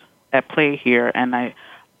factors at play here,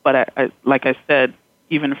 but like I said,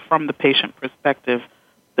 even from the patient perspective,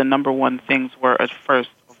 the number one things were at first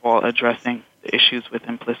of all addressing the issues with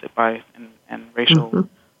implicit bias and racial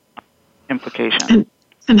implications.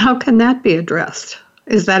 And how can that be addressed?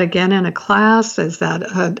 Is that again in a class? Is that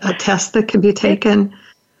a test that can be taken?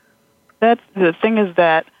 That's the thing, is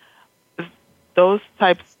that those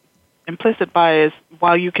types. Implicit bias,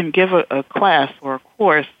 while you can give a class or a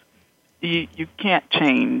course, you can't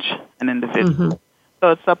change an individual. So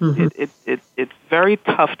it's up. It's very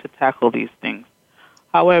tough to tackle these things.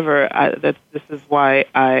 However, this is why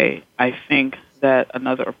I think that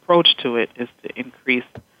another approach to it is to increase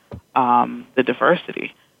the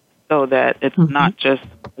diversity, so that it's not just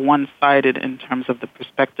one-sided in terms of the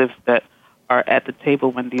perspectives that are at the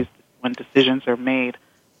table when decisions are made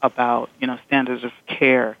about standards of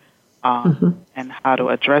care. And how to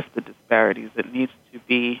address the disparities. It needs to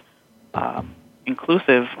be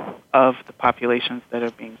inclusive of the populations that are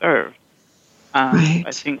being served.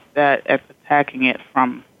 I think that attacking it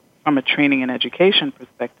from a training and education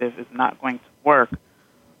perspective is not going to work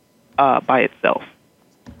by itself.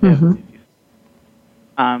 It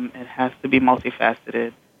has to be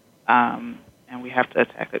multifaceted, and we have to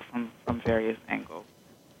attack it from various angles.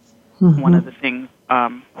 One of the things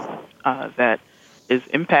that is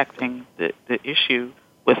impacting the issue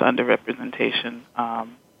with underrepresentation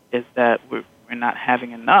is that we're not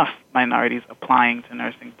having enough minorities applying to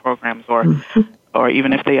nursing programs or or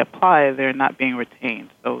even if they apply, they're not being retained.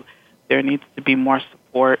 So there needs to be more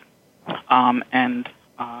support and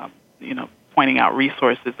pointing out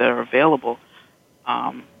resources that are available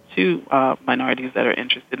to minorities that are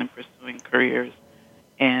interested in pursuing careers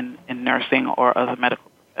in nursing or other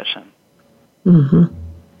medical professions. Mm-hmm.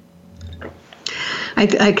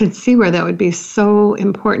 I could see where that would be so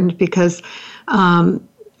important because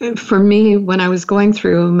for me, when I was going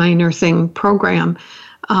through my nursing program,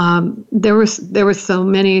 there were so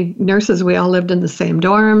many nurses. We all lived in the same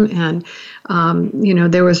dorm, and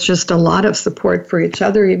there was just a lot of support for each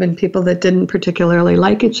other. Even people that didn't particularly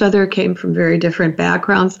like each other came from very different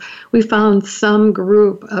backgrounds. We found some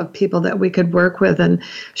group of people that we could work with and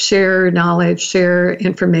share knowledge, share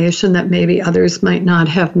information that maybe others might not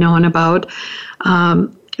have known about.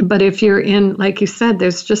 But if you're in, like you said,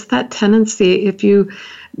 there's just that tendency, if you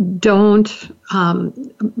don't,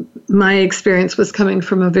 my experience was coming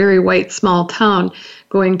from a very white small town,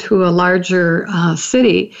 going to a larger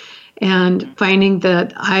city, and finding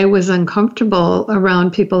that I was uncomfortable around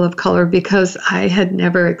people of color because I had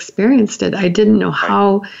never experienced it. I didn't know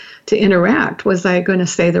how to interact. Was I going to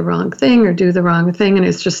say the wrong thing or do the wrong thing? And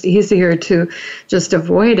it's just easier to just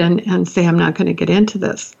avoid and say, I'm not going to get into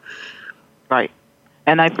this. Right.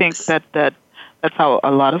 And I think that's how a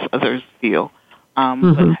lot of others feel.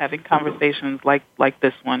 But having conversations like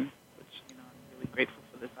this one, which I'm really grateful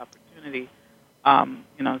for this opportunity,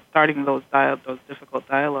 starting those difficult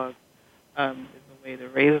dialogues is a way to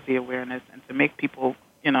raise the awareness and to make people,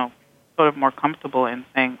 sort of more comfortable in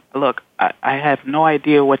saying, look, I have no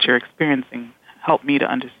idea what you're experiencing. Help me to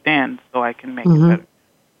understand so I can make it better.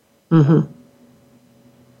 Mm-hmm.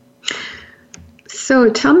 So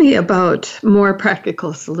tell me about more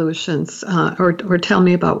practical solutions, or tell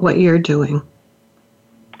me about what you're doing.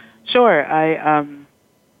 Sure.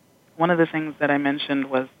 One of the things that I mentioned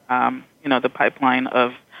was, the pipeline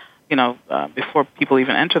of, before people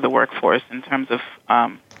even enter the workforce in terms of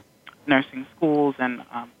nursing schools and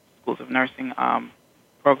schools of nursing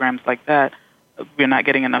programs like that. We're not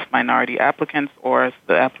getting enough minority applicants, or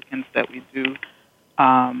the applicants that we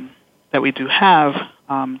do have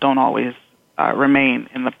don't always remain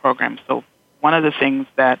in the program. So one of the things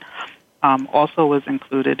that also was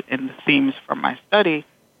included in the themes from my study,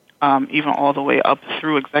 even all the way up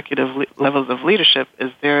through executive levels of leadership,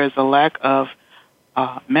 is there is a lack of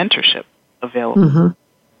mentorship available. Mm-hmm.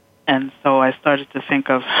 And so I started to think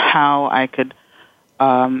of how I could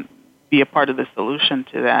be a part of the solution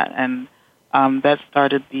to that. And that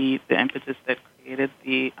started the impetus that created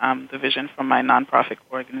the vision from my nonprofit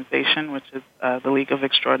organization, which is the League of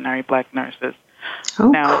Extraordinary Black Nurses. Oh,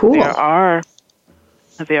 now, cool. There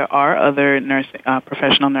are other nursing,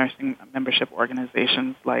 professional nursing membership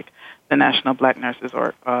organizations like the National Black Nurses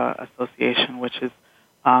Association, which is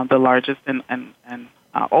the largest and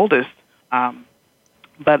oldest.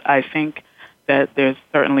 But I think that there's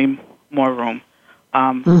certainly more room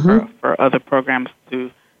for other programs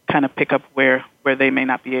to kind of pick up where they may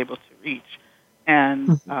not be able to reach.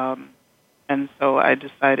 And so I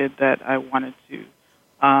decided that I wanted to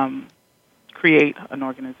create an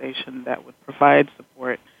organization that would provide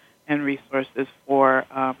support and resources for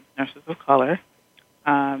nurses of color.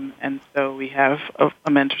 And so we have a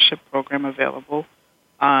mentorship program available,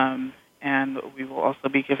 and we will also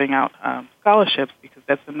be giving out scholarships, because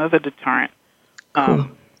that's another deterrent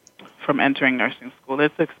from entering nursing school.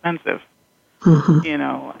 It's expensive,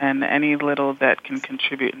 and any little that can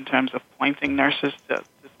contribute in terms of pointing nurses to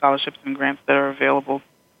scholarships and grants that are available,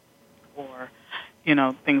 or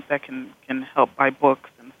things that can help buy books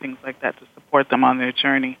and things like that to support them on their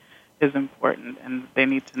journey is important, and they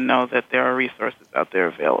need to know that there are resources out there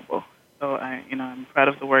available. So I'm proud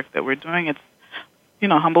of the work that we're doing. It's,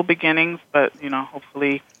 humble beginnings, but,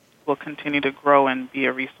 hopefully we'll continue to grow and be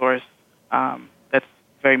a resource that's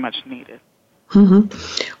very much needed. Mm-hmm.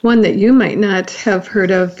 One that you might not have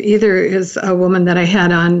heard of either is a woman that I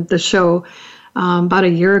had on the show about a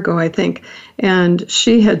year ago, I think, and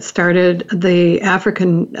she had started the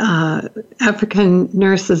African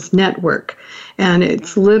Nurses Network, and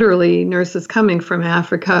it's literally nurses coming from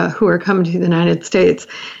Africa who are coming to the United States,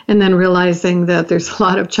 and then realizing that there's a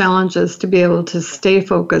lot of challenges to be able to stay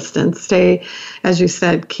focused and stay, as you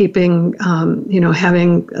said, keeping,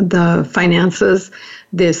 having the finances,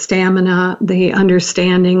 the stamina, the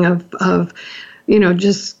understanding of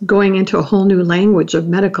just going into a whole new language of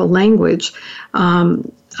medical language,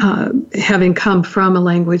 having come from a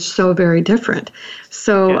language so very different.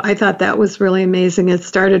 So I thought that was really amazing. It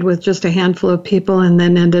started with just a handful of people and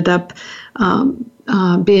then ended up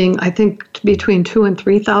being, I think, between 2,000 and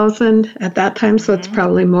 3,000 at that time, so it's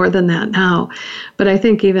probably more than that now. But I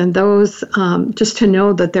think even those, just to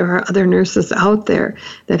know that there are other nurses out there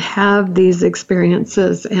that have these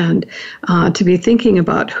experiences, and to be thinking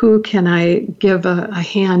about who can I give a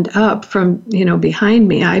hand up from, behind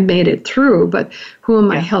me. I made it through, but who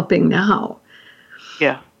am I helping now?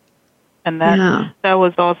 Yeah. And that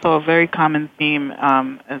was also a very common theme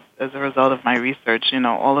as a result of my research.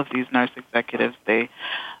 All of these nurse executives, they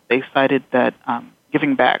cited that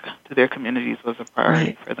giving back to their communities was a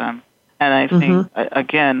priority for them. And I think,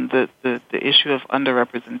 again, the issue of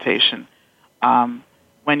underrepresentation,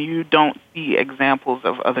 when you don't see examples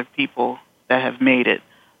of other people that have made it,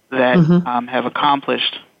 that have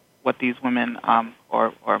accomplished what these women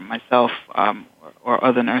or myself or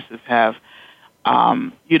other nurses have,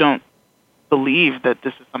 you don't believe that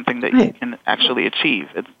this is something that you can actually achieve.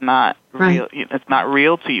 It's not real. It's not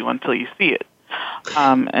real to you until you see it.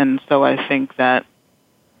 And so I think that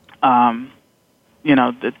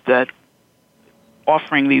that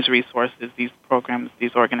offering these resources, these programs,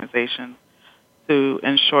 these organizations, to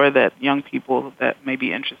ensure that young people that may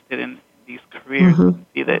be interested in these careers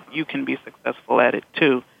see that you can be successful at it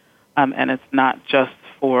too, and it's not just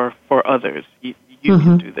for others. You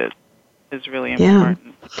can do this. Is really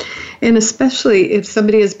important. And especially if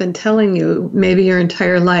somebody has been telling you maybe your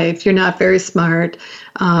entire life, you're not very smart,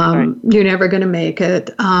 you're never going to make it,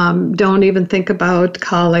 don't even think about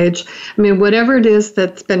college. I mean, whatever it is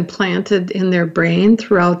that's been planted in their brain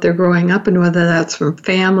throughout their growing up, and whether that's from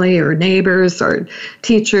family or neighbors or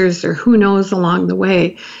teachers or who knows along the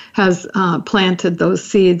way, has planted those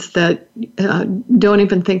seeds that don't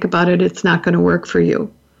even think about it, it's not going to work for you.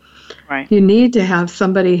 Right. You need to have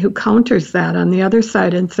somebody who counters that on the other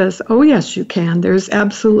side and says, oh, yes, you can. There's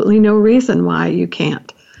absolutely no reason why you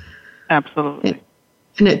can't. Absolutely.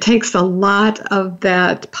 And it takes a lot of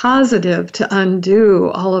that positive to undo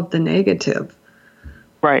all of the negative.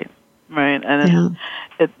 Right. And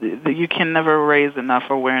you can never raise enough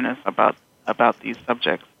awareness about these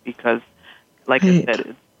subjects because, like I said,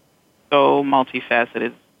 it's so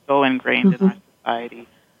multifaceted, so ingrained in our society.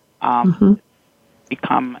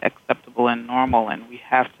 Become acceptable and normal, and we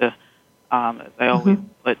have to, as I always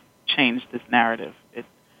put, change this narrative.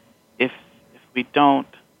 If we don't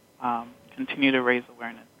continue to raise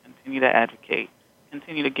awareness, continue to advocate,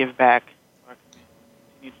 continue to give back to our community,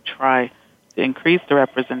 continue to try to increase the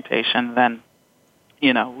representation, then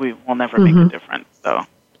we will never make a difference. So.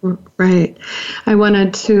 Right. I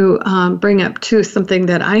wanted to bring up too something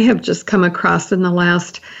that I have just come across in the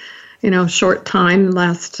last short time,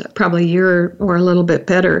 last probably year or a little bit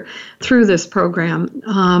better through this program.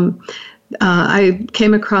 I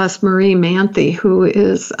came across Marie Manthe, who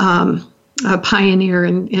is a pioneer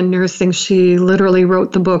in nursing. She literally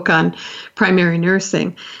wrote the book on primary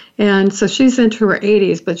nursing. And so she's into her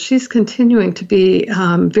 80s, but she's continuing to be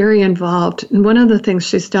very involved. And one of the things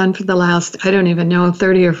she's done for the last,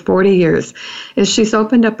 30 or 40 years, is she's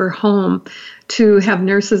opened up her home to have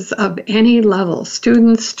nurses of any level,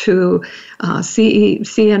 students to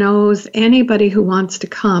CNOs, anybody who wants to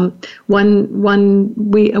come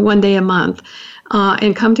one day a month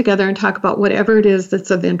and come together and talk about whatever it is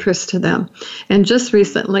that's of interest to them. And just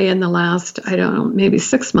recently, in the last, maybe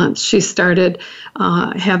 6 months, she started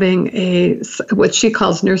having what she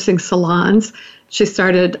calls nursing salons. She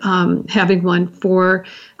started having one for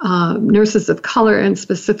nurses of color and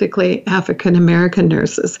specifically African American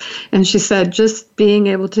nurses. And she said just being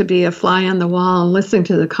able to be a fly on the wall and listening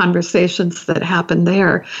to the conversations that happened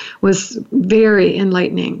there was very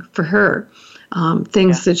enlightening for her.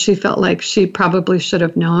 Things that she felt like she probably should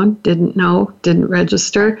have known, didn't know, didn't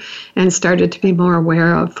register, and started to be more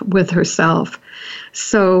aware of with herself.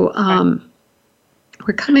 So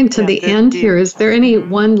we're coming to the end here. Is there any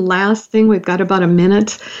one last thing? We've got about a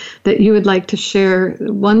minute that you would like to share.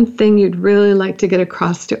 One thing you'd really like to get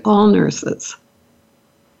across to all nurses.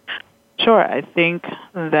 Sure. I think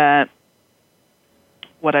that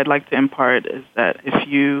what I'd like to impart is that if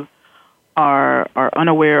you are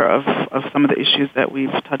unaware of some of the issues that we've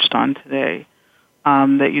touched on today,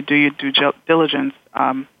 that you do your due diligence.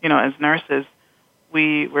 As nurses,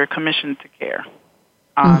 we're commissioned to care.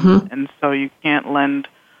 And so you can't lend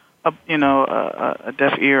a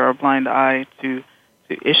deaf ear or a blind eye to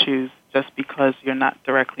issues just because you're not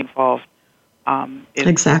directly involved.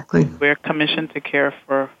 Exactly. If we're commissioned to care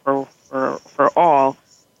for all,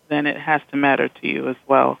 then it has to matter to you as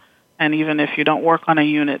well. And even if you don't work on a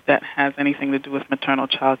unit that has anything to do with maternal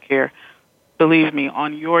child care, believe me,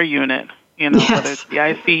 on your unit, whether it's the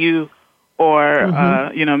ICU or,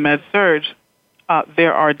 med-surg,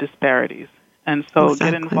 there are disparities. And so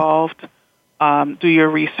get involved, do your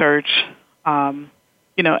research,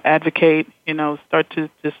 advocate, start to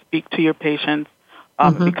speak to your patients,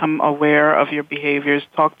 become aware of your behaviors,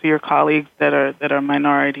 talk to your colleagues that are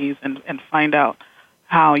minorities, and find out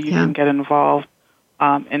how you can get involved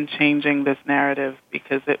in changing this narrative,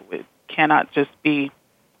 because it cannot just be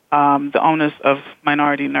the onus of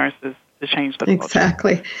minority nurses to change the culture.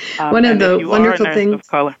 Exactly. One of the wonderful things. Of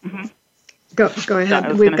color, Go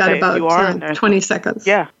ahead. We've got about 20 seconds.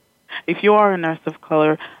 Yeah. If you are a nurse of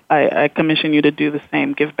color, I commission you to do the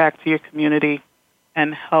same. Give back to your community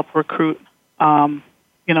and help recruit,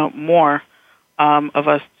 more of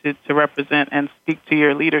us to represent and speak to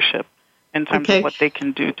your leadership in terms of what they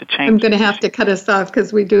can do to change. I'm going to have to cut us off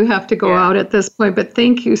because we do have to go out at this point, but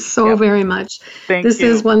thank you so very much. This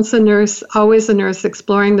is Once a Nurse, Always a Nurse,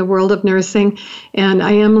 exploring the world of nursing, and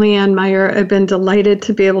I am Leanne Meyer. I've been delighted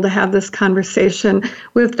to be able to have this conversation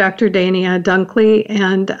with Dr. Daihnia Dunkley,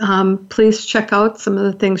 and please check out some of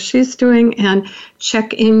the things she's doing and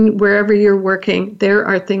check in wherever you're working. There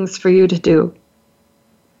are things for you to do.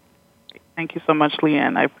 Thank you so much,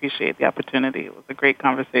 Leanne. I appreciate the opportunity. It was a great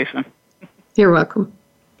conversation. You're welcome.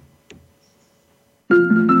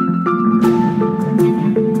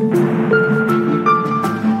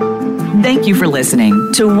 Thank you for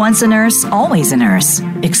listening to Once a Nurse, Always a Nurse,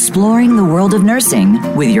 exploring the world of nursing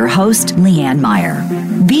with your host, Leanne Meyer.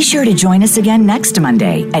 Be sure to join us again next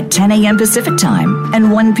Monday at 10 a.m. Pacific Time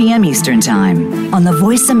and 1 p.m. Eastern Time on the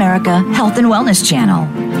Voice America Health and Wellness Channel.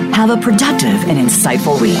 Have a productive and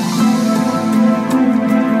insightful week.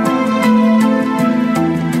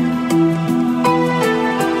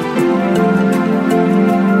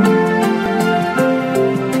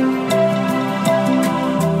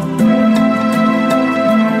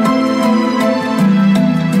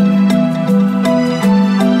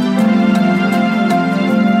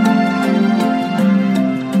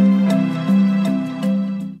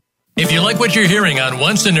 If you like what you're hearing on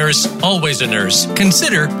Once a Nurse, Always a Nurse,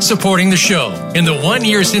 consider supporting the show. In the 1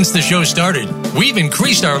 year since the show started, we've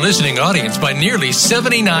increased our listening audience by nearly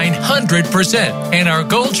 7,900%, and our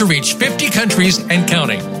goal to reach 50 countries and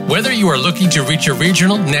counting. Whether you are looking to reach a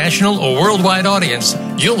regional, national, or worldwide audience,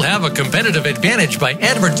 you'll have a competitive advantage by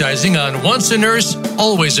advertising on Once a Nurse,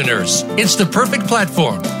 Always a Nurse. It's the perfect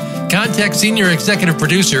platform. Contact Senior Executive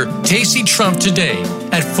Producer Tacey Trump today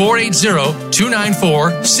at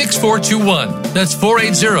 480-294-6421. That's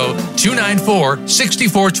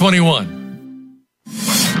 480-294-6421.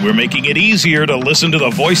 We're making it easier to listen to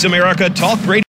the Voice America Talk Radio